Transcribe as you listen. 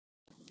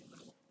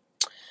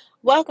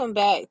Welcome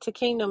back to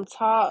Kingdom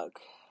Talk.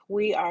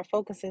 We are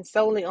focusing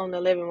solely on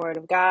the living word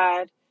of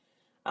God.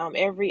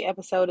 Every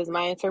episode is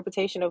my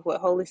interpretation of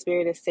what Holy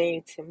Spirit is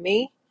saying to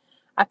me.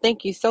 I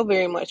thank you so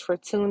very much for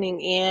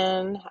tuning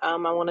in. I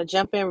want to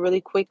jump in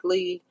really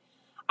quickly.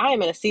 I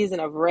am in a season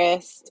of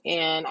rest,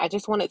 and I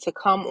just wanted to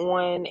come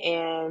on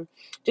and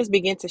just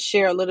begin to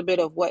share a little bit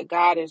of what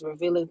God is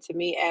revealing to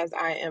me as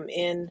I am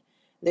in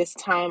this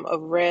time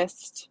of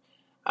rest.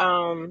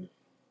 Um,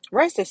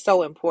 Rest is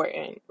so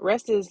important.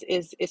 Rest is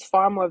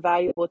far more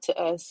valuable to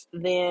us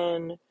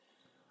than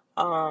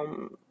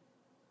um,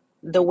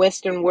 the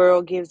Western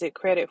world gives it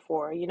credit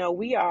for. You know,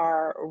 we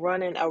are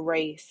running a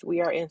race.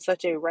 We are in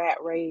such a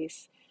rat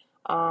race.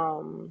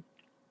 Um,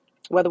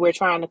 Whether we're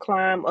trying to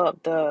climb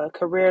up the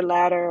career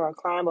ladder or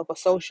climb up a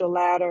social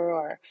ladder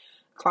or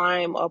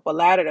climb up a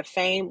ladder to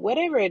fame,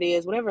 whatever it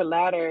is, whatever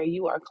ladder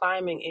you are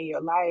climbing in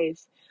your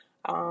life,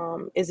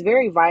 it's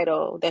very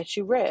vital that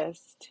you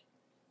rest.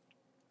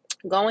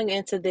 Going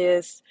into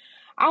this,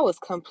 I was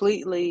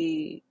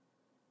completely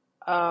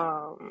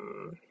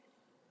um,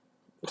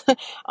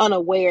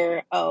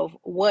 unaware of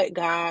what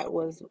God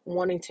was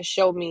wanting to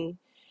show me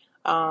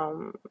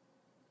um,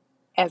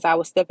 as I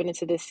was stepping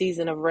into this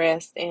season of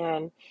rest.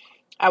 And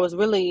I was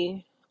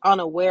really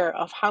unaware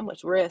of how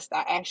much rest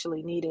I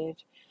actually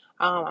needed.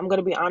 I'm going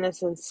to be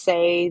honest and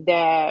say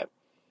that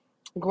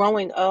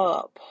growing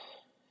up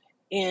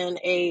in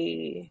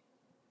a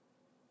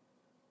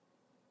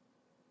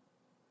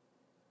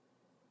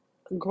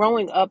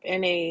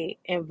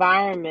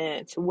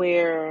environment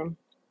where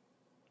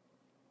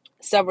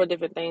several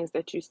different things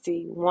that you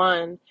see.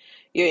 One,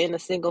 you're in a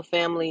single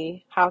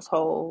family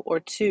household,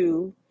 or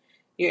two,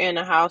 you're in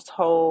a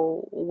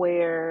household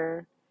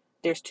where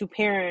there's two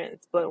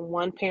parents, but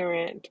one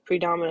parent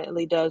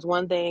predominantly does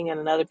one thing and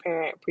another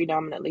parent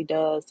predominantly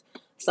does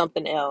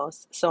something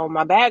else. So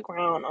my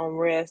background on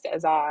rest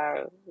as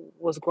I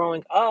was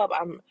growing up,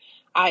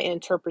 I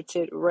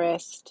interpreted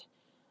rest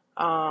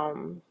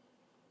um,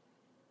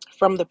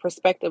 from the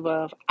perspective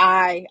of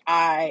I.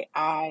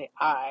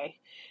 And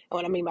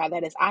what I mean by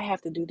that is I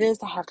have to do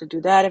this, I have to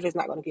do that. If it's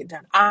not going to get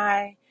done,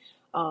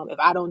 if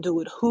I don't do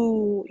it,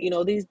 who? You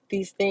know, these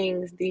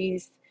things,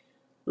 these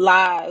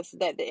lies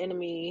that the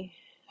enemy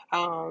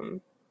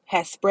um,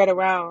 has spread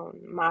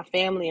around my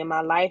family and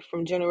my life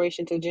from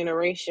generation to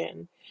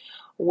generation,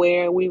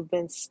 where we've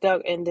been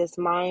stuck in this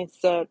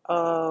mindset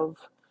of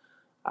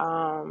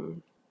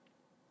um,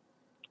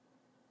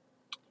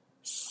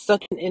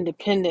 such an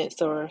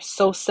independence, or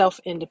so self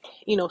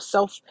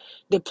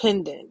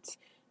dependent,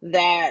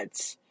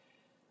 that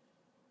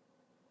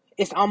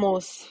it's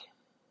almost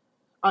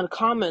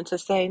uncommon to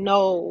say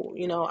no.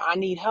 I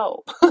need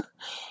help.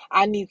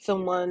 I need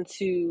someone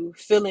to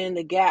fill in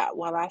the gap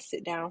while I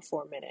sit down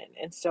for a minute.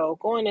 And so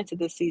going into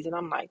this season,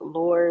 I'm like,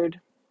 Lord,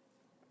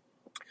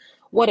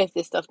 what if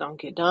this stuff don't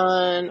get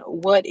done?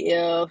 What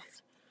if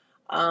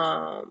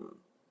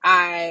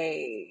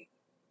I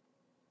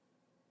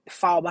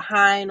fall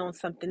behind on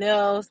something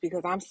else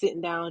because I'm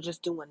sitting down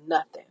just doing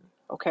nothing?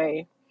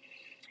 Okay.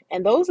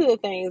 And those are the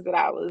things that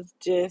I was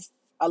just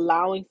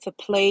allowing to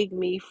plague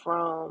me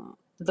from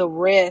the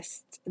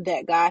rest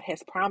that God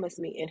has promised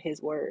me in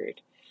His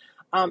Word.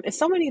 And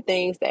so many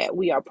things that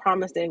we are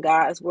promised in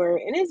God's Word,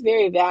 and it's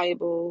very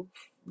valuable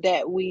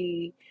that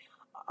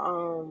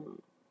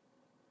um,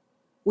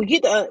 we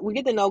get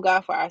to know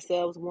God for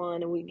ourselves,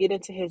 one, and we get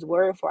into His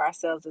Word for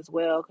ourselves as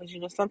well.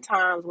 Because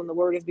sometimes when the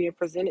Word is being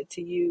presented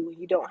to you,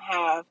 you don't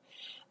have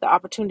the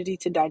opportunity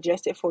to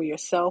digest it for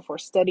yourself or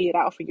study it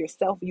out for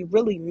yourself. You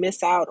really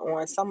miss out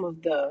on some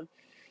of the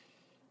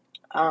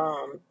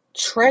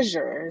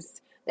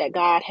treasures that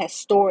God has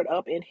stored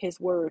up in His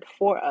Word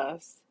for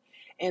us.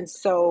 And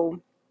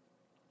so,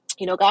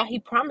 God, He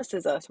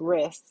promises us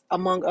rest,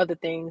 among other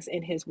things,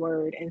 in His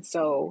Word. And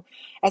so,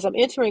 as I'm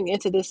entering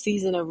into this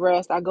season of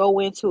rest, I go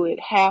into it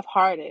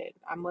half-hearted,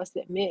 I must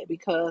admit,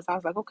 because I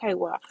was like, okay,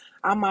 well,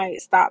 I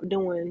might stop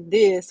doing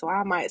this, or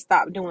I might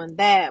stop doing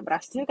that, but I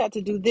still got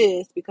to do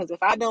this, because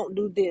if I don't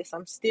do this,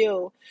 I'm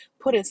still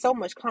putting so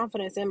much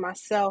confidence in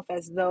myself,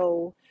 as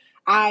though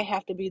I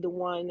have to be the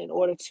one in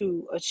order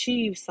to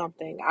achieve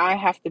something. I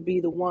have to be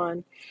the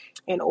one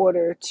in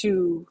order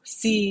to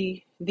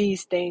see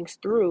these things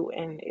through,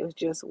 and it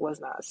just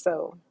was not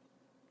so.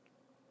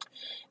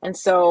 And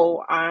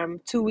so I'm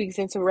 2 weeks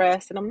into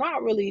rest, and I'm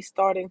not really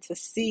starting to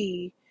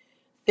see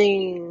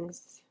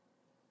things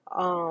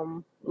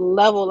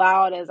level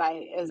out as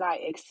I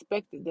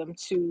expected them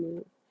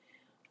to.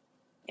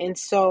 And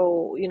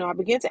so, I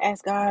began to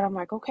ask God, I'm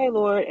like, okay,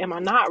 Lord, am I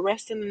not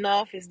resting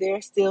enough? Is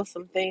there still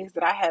some things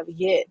that I have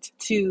yet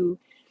to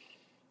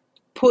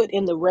put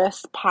in the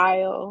rest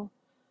pile?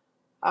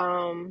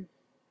 And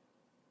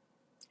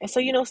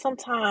so,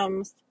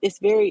 sometimes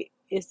it's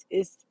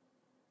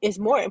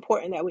more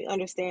important that we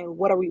understand,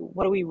 what are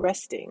we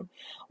resting?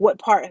 What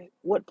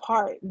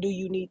part do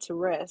you need to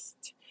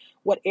rest?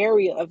 What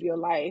area of your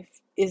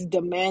life is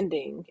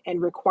demanding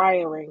and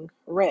requiring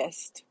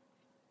rest?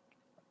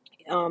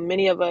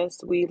 Many of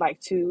us, we like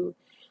to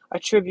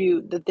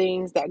attribute the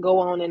things that go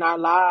on in our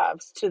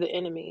lives to the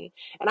enemy.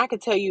 And I can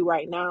tell you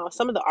right now,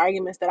 some of the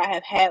arguments that I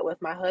have had with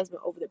my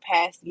husband over the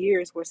past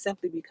years were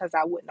simply because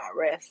I would not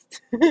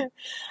rest.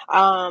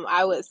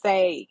 I would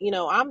say,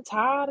 I'm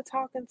tired of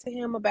talking to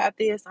him about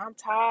this. I'm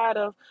tired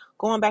of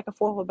going back and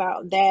forth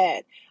about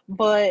that.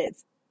 But,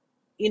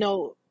 you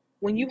know,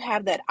 when you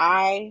have that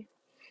I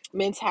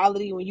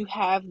mentality, when you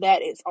have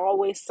that it's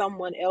always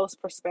someone else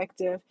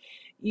perspective,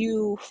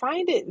 you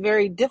find it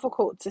very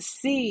difficult to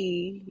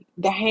see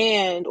the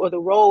hand or the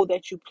role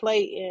that you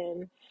play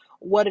in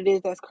what it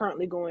is that's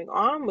currently going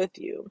on with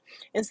you.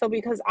 And so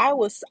because I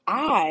was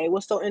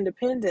so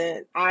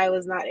independent, I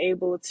was not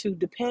able to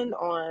depend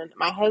on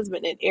my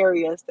husband in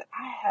areas that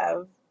I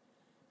have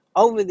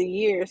over the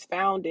years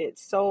found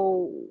it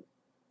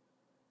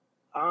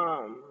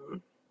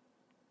um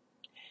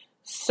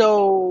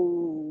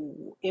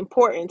so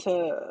important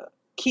to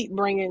keep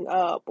bringing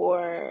up,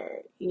 or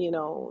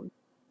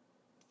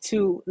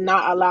to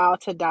not allow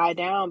to die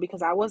down,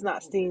 because I was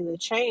not seeing the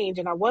change,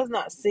 and I was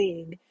not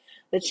seeing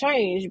the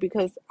change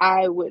because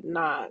I would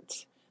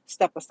not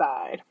step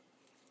aside.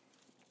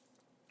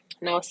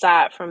 Now,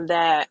 aside from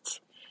that,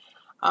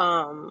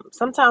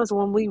 sometimes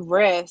when we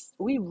rest,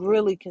 we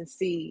really can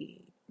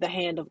see the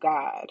hand of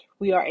God.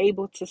 We are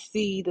able to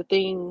see the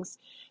things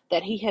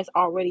that He has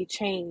already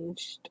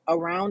changed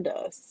around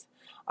us.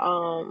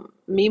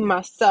 Me,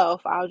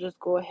 myself, I'll just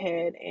go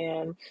ahead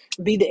and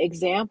be the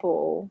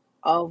example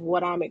of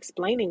what I'm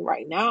explaining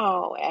right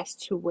now, as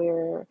to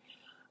where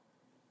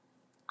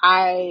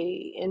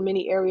I, in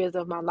many areas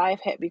of my life,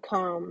 had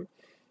become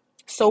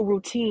so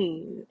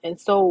routine and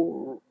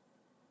so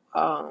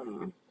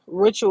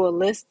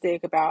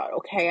ritualistic about,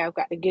 okay, I've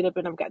got to get up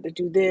and I've got to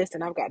do this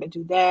and I've got to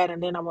do that,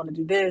 and then I want to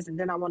do this and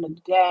then I want to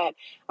do that.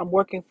 I'm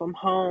working from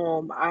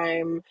home.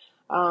 I'm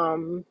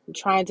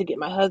trying to get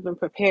my husband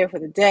prepared for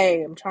the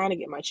day. I'm trying to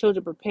get my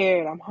children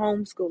prepared. I'm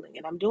homeschooling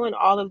and I'm doing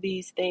all of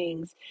these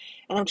things,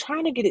 and I'm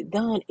trying to get it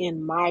done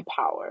in my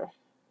power.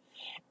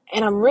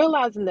 And I'm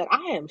realizing that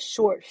I am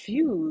short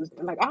fused.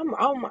 Like I'm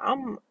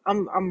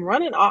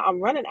running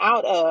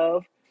out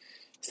of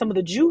some of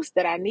the juice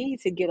that I need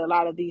to get a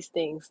lot of these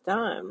things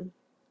done.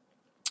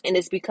 And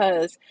it's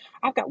because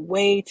I've got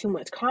way too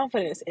much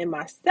confidence in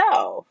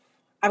myself.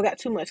 I've got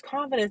too much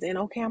confidence in,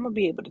 okay, I'm going to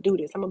be able to do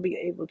this. I'm going to be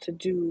able to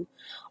do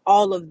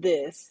all of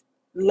this,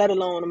 let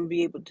alone I'm going to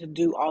be able to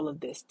do all of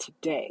this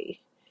today.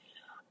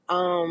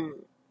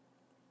 And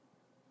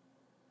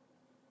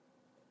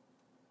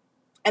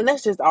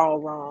that's just all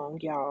wrong,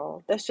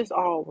 y'all. That's just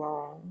all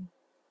wrong.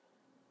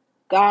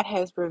 God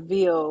has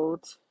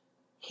revealed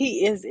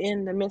He is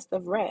in the midst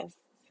of rest.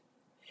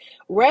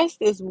 Rest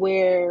is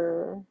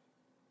where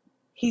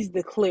He's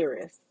the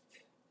clearest.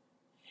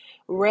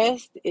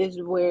 Rest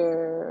is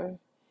where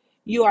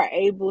you are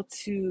able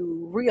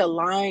to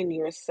realign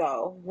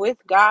yourself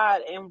with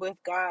God and with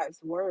God's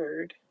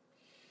word.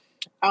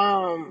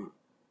 Um,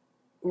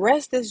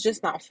 Rest is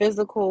just not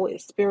physical,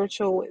 it's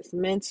spiritual, it's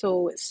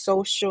mental, it's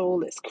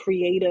social, it's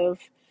creative.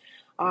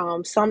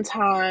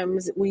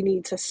 Sometimes we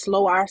need to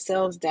slow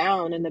ourselves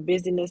down in the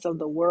busyness of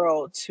the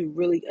world to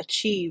really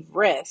achieve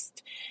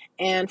rest.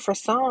 And for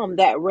some,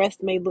 that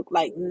rest may look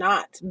like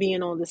not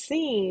being on the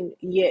scene,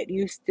 yet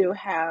you still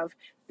have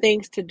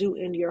things to do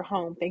in your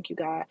home. Thank you,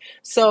 God.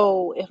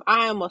 So if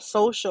I am a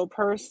social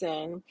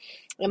person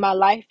and my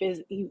life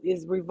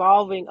is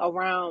revolving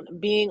around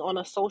being on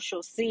a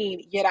social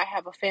scene, yet I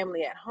have a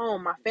family at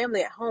home, my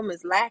family at home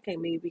is lacking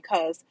me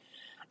because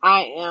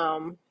I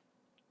am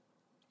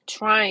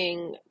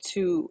trying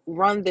to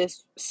run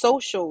this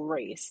social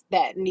race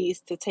that needs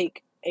to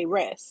take a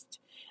rest,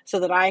 so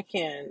that I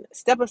can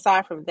step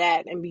aside from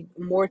that and be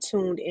more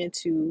tuned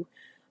into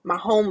my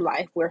home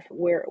life,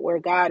 where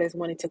God is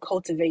wanting to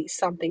cultivate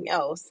something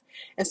else.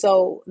 And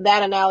so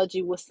that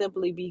analogy was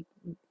simply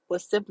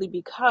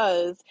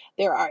because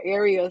there are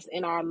areas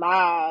in our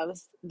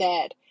lives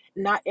that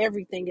not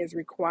everything is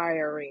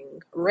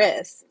requiring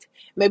rest.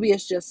 Maybe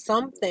it's just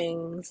some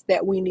things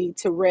that we need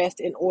to rest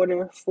in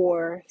order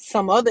for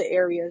some other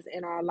areas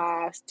in our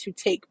lives to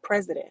take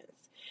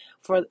precedence.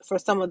 For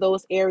some of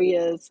those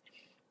areas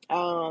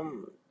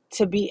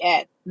to be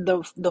at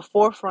the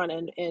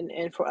forefront,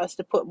 and for us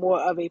to put more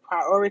of a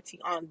priority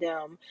on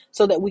them,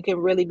 so that we can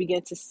really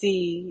begin to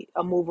see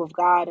a move of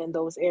God in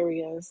those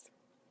areas.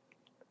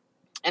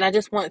 And I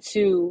just want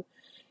to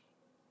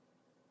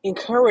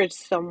encourage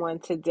someone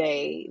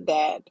today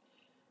that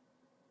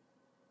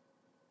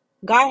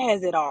God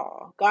has it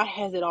all. God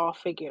has it all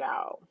figured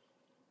out.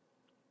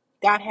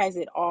 God has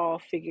it all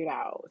figured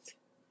out.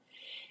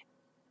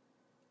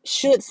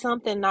 Should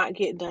something not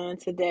get done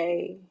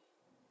today,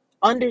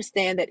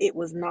 understand that it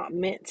was not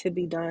meant to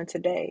be done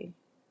today.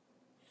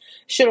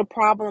 Should a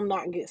problem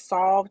not get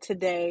solved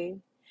today,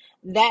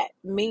 that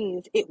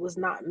means it was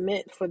not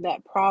meant for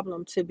that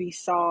problem to be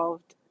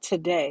solved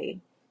today.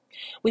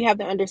 We have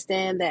to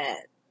understand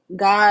that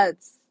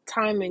God's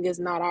timing is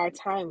not our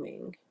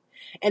timing.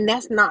 And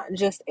that's not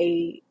just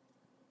a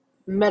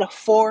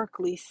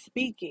metaphorically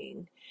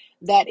speaking,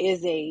 that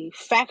is a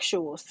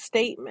factual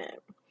statement.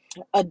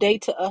 A day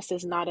to us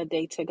is not a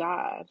day to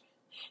God.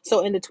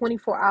 So, in the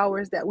 24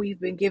 hours that we've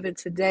been given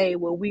today,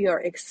 where we are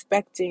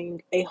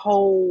expecting a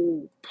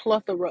whole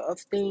plethora of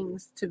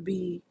things to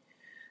be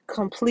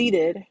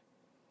completed,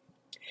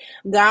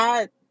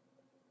 God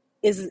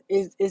is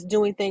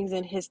doing things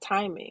in his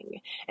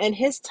timing, and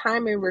his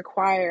timing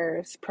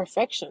requires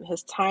perfection.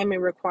 His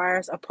timing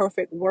requires a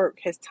perfect work.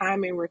 His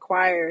timing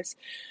requires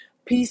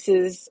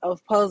pieces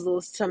of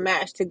puzzles to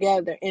match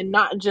together, and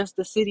not just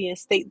the city and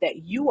state that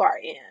you are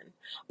in,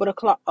 but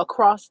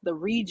across the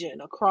region,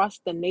 across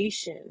the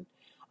nation.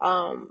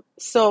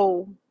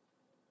 So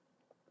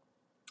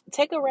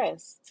take a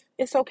rest.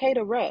 It's okay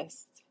to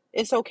rest.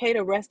 It's okay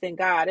to rest in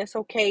God. It's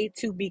okay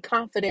to be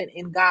confident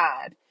in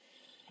God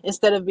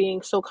instead of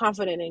being so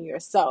confident in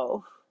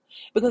yourself.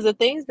 Because the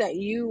things that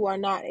you are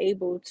not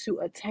able to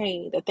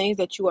attain, the things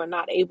that you are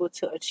not able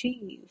to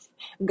achieve,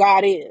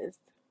 God is.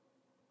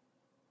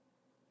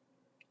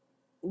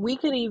 We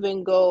could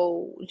even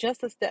go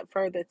just a step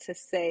further to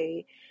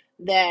say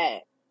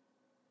that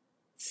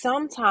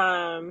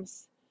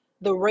sometimes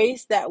the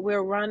race that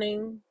we're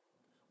running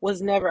was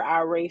never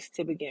our race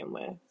to begin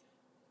with.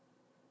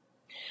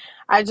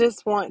 I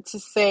just want to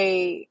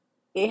say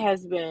it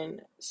has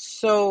been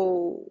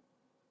so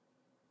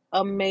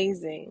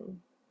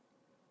amazing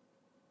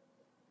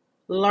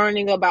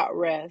learning about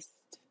rest,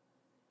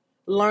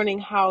 learning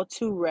how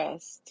to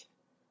rest,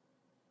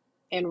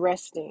 and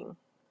resting.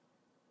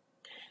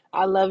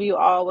 I love you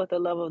all with the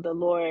love of the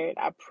Lord.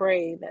 I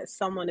pray that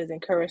someone is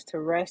encouraged to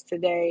rest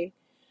today.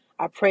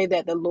 I pray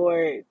that the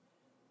Lord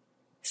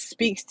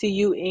speaks to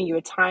you in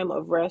your time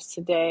of rest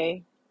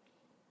today.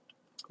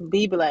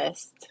 Be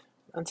blessed.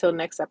 Until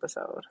next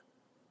episode.